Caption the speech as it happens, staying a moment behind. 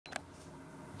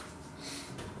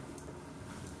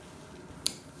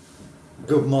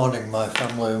Good morning, my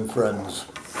family and friends.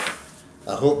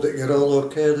 I hope that you're all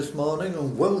okay this morning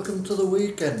and welcome to the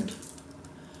weekend.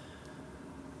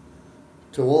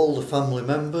 To all the family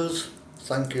members,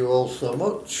 thank you all so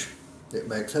much. It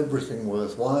makes everything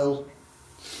worthwhile.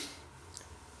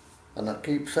 And I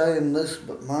keep saying this,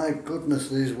 but my goodness,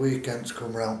 these weekends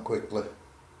come round quickly.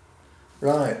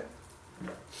 Right,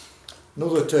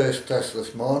 another taste test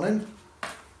this morning.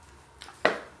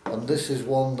 And this is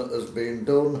one that has been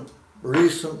done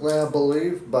recently, I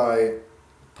believe, by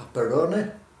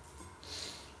Pepperoni.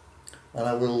 And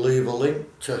I will leave a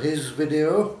link to his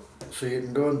video so you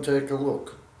can go and take a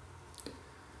look.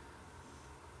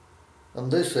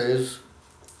 And this is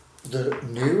the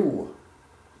new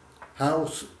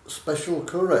house special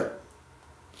curry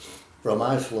from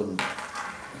Iceland.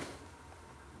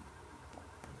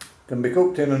 Can be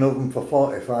cooked in an oven for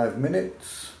 45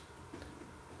 minutes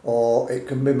or it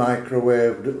can be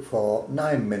microwaved for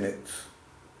 9 minutes.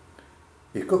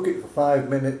 You cook it for 5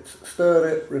 minutes, stir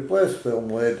it, replace film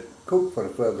lid, cook for a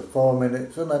further 4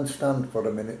 minutes and then stand for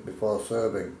a minute before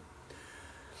serving.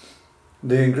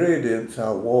 The ingredients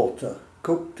are water,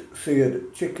 cooked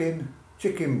seared chicken,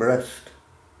 chicken breast,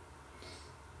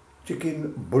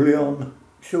 chicken bouillon,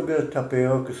 sugar,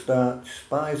 tapioca starch,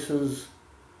 spices,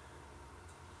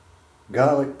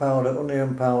 garlic powder,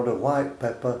 onion powder, white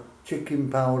pepper, chicken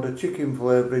powder, chicken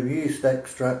flavouring, yeast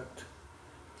extract,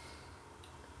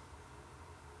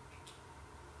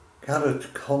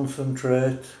 carrot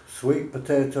concentrate, sweet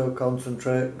potato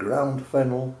concentrate, ground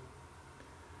fennel.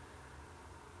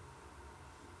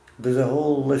 There's a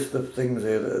whole list of things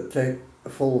here that would take a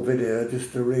full video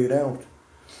just to read out.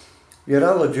 Your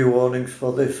allergy warnings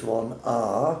for this one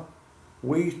are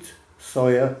wheat,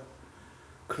 soya,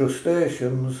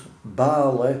 crustaceans,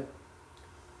 barley,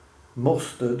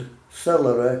 mustard,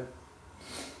 celery.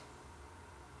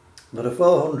 There are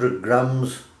 400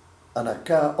 grams and I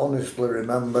can't honestly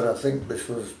remember, I think this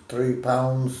was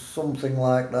 £3, something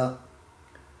like that.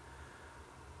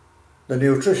 The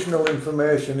nutritional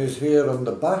information is here on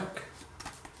the back,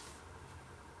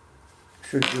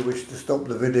 should you wish to stop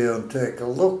the video and take a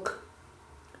look.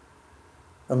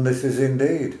 And this is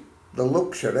indeed the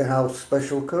luxury house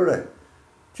special curry.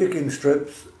 Chicken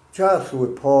strips, charred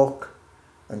with pork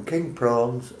and king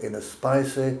prawns in a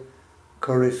spicy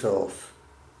curry sauce.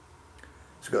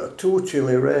 It's got a 2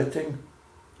 chili rating,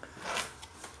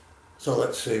 so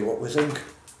let's see what we think.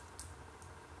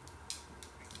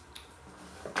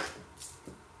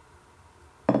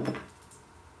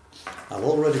 I've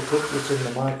already cooked this in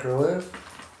the microwave.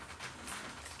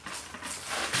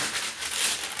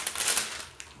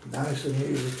 Nice and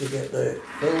easy to get the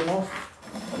film off.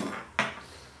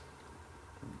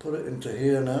 Put it into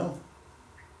here now.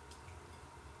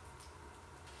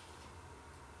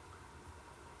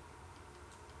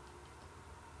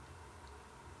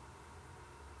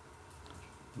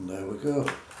 And there we go.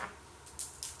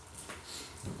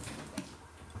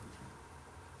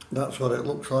 That's what it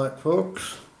looks like,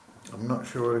 folks. I'm not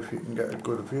sure if you can get a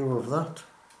good view of that.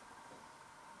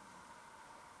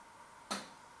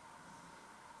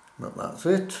 But that's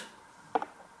it.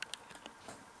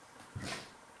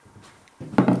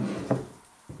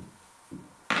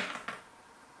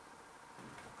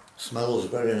 Smells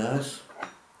very nice,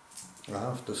 I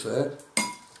have to say.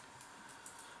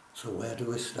 So where do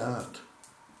we start?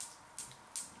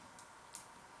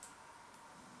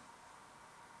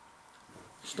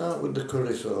 Start with the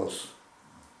curry sauce.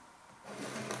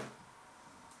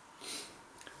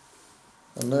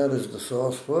 And there is the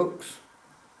sauce, folks.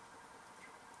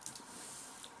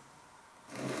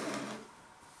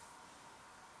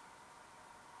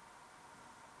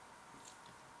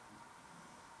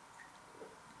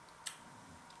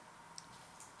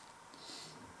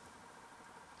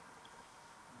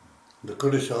 The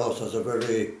curry sauce has a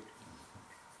very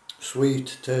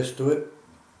sweet taste to it.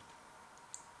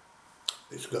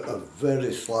 It's got a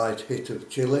very slight hit of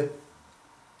chilli.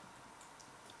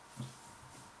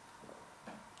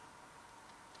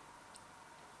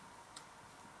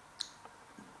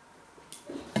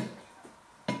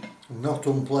 Not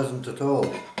unpleasant at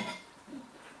all.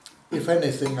 If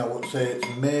anything, I would say it's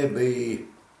maybe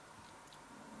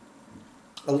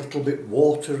a little bit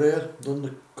waterier than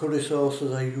the curry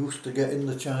sauces I used to get in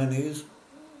the Chinese.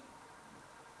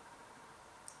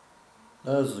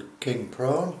 There's the king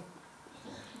prawn.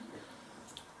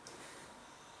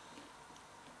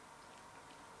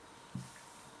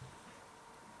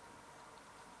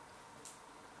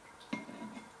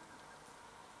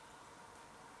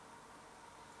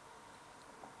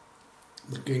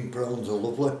 The king prawns are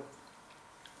lovely.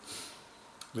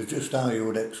 They're just how you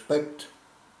would expect.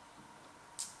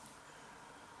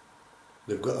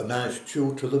 They've got a nice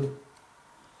chew to them.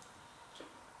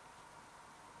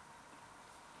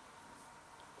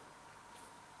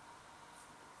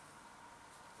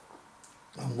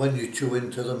 And when you chew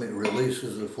into them, it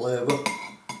releases the flavour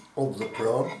of the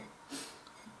prawn.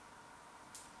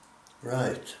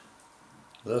 Right,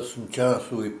 there's some char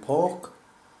siu pork.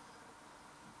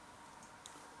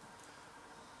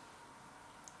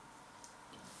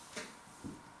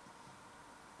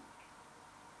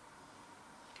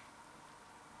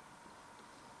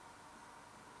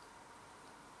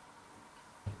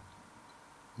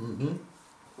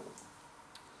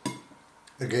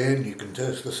 Again, you can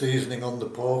taste the seasoning on the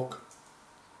pork.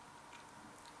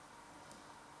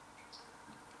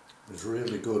 It's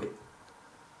really good.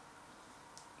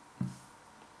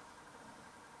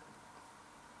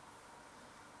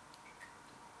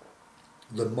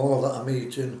 The more that I'm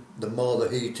eating, the more the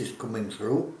heat is coming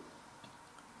through.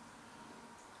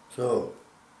 So,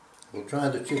 we'll try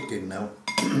the chicken now.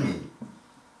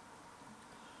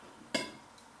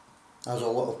 As a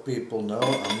lot of people know,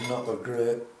 I'm not a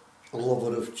great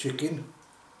lover of chicken.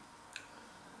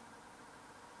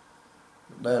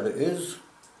 There it is.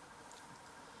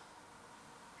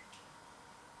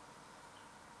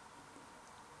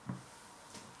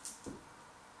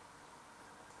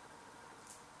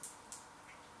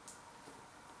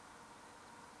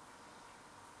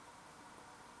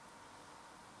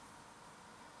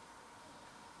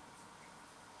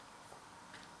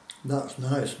 That's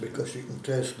nice because you can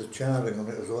taste the charring on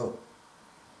it as well.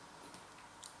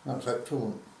 That's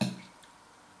excellent.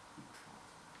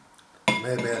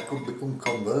 Maybe I could become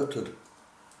converted.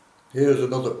 Here's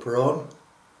another prawn.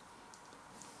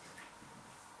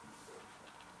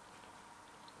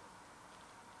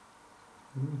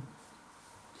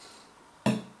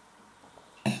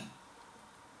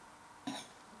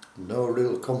 No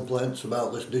real complaints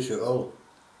about this dish at all.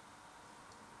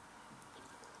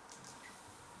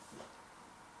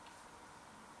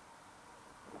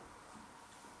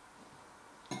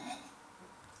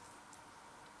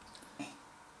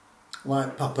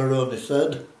 Like Pepperoni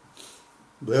said,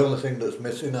 the only thing that's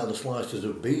missing are the slices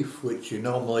of beef, which you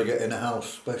normally get in a house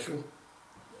special.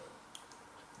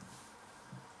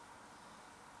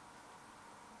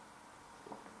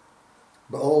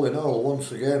 But all in all,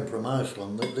 once again from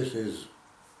Iceland, this is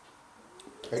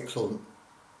excellent.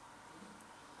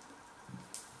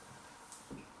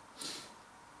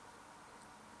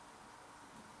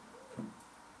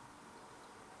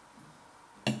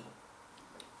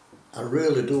 I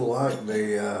really do like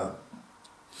the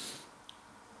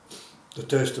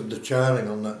taste of the charring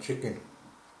on that chicken.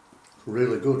 It's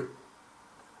really good.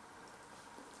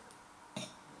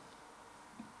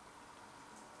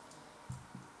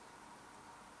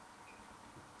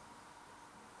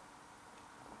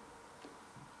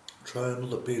 Try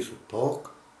another piece of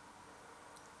pork.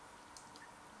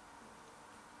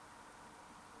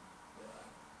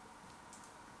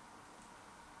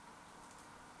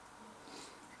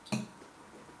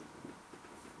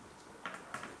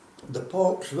 The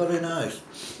pork's very nice.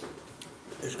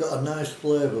 It's got a nice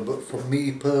flavour, but for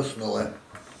me personally,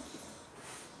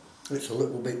 it's a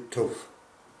little bit tough.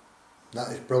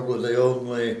 That is probably the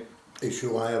only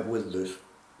issue I have with this.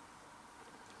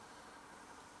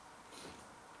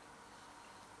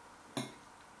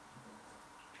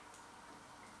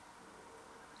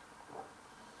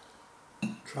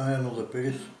 Try another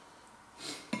piece.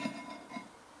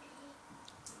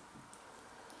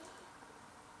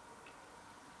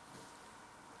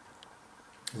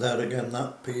 There again,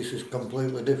 that piece is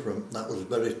completely different. That was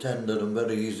very tender and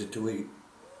very easy to eat.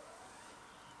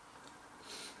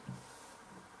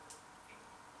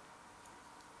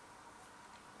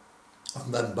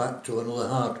 And then back to another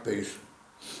hard piece.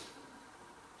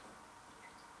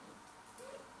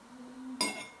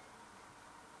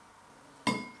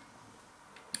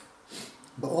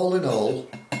 But all in all,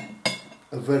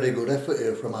 a very good effort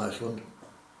here from Iceland.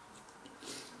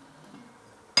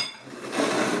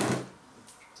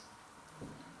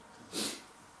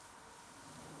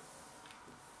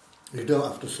 You don't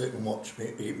have to sit and watch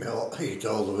me eat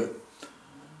all of it.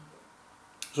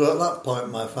 So at that point,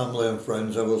 my family and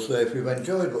friends, I will say, if you've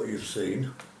enjoyed what you've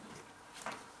seen,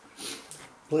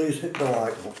 please hit the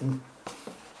like button.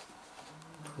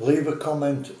 Leave a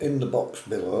comment in the box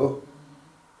below,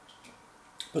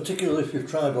 particularly if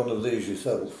you've tried one of these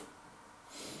yourself.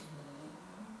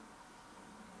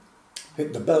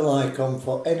 Hit the bell icon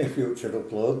for any future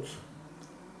uploads.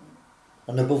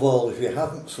 And above all, if you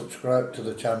haven't subscribed to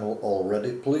the channel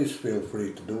already, please feel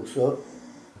free to do so.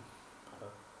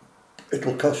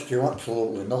 It'll cost you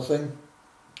absolutely nothing.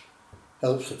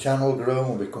 Helps the channel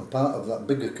grow and become part of that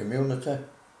bigger community.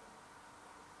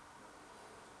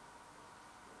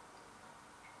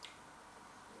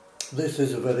 This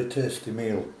is a very tasty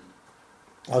meal.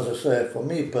 As I say, for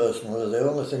me personally, the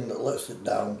only thing that lets it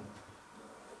down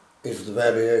is the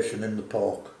variation in the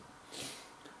pork.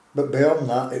 But beyond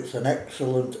that, it's an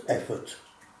excellent effort.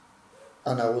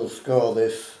 And I will score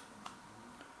this.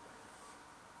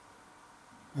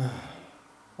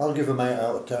 I'll give them 8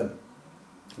 out of 10.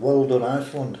 Well done,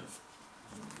 Iceland.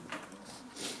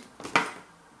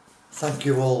 Thank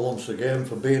you all once again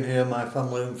for being here, my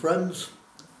family and friends.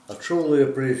 I truly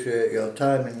appreciate your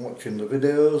time in watching the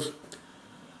videos.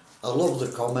 I love the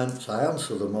comments, I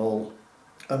answer them all.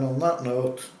 And on that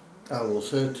note, I will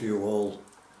say to you all,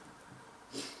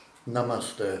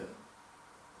 Namaste.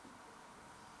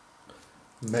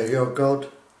 May your God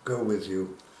go with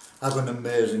you. Have an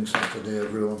amazing Saturday,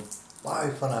 everyone. Bye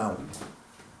for now.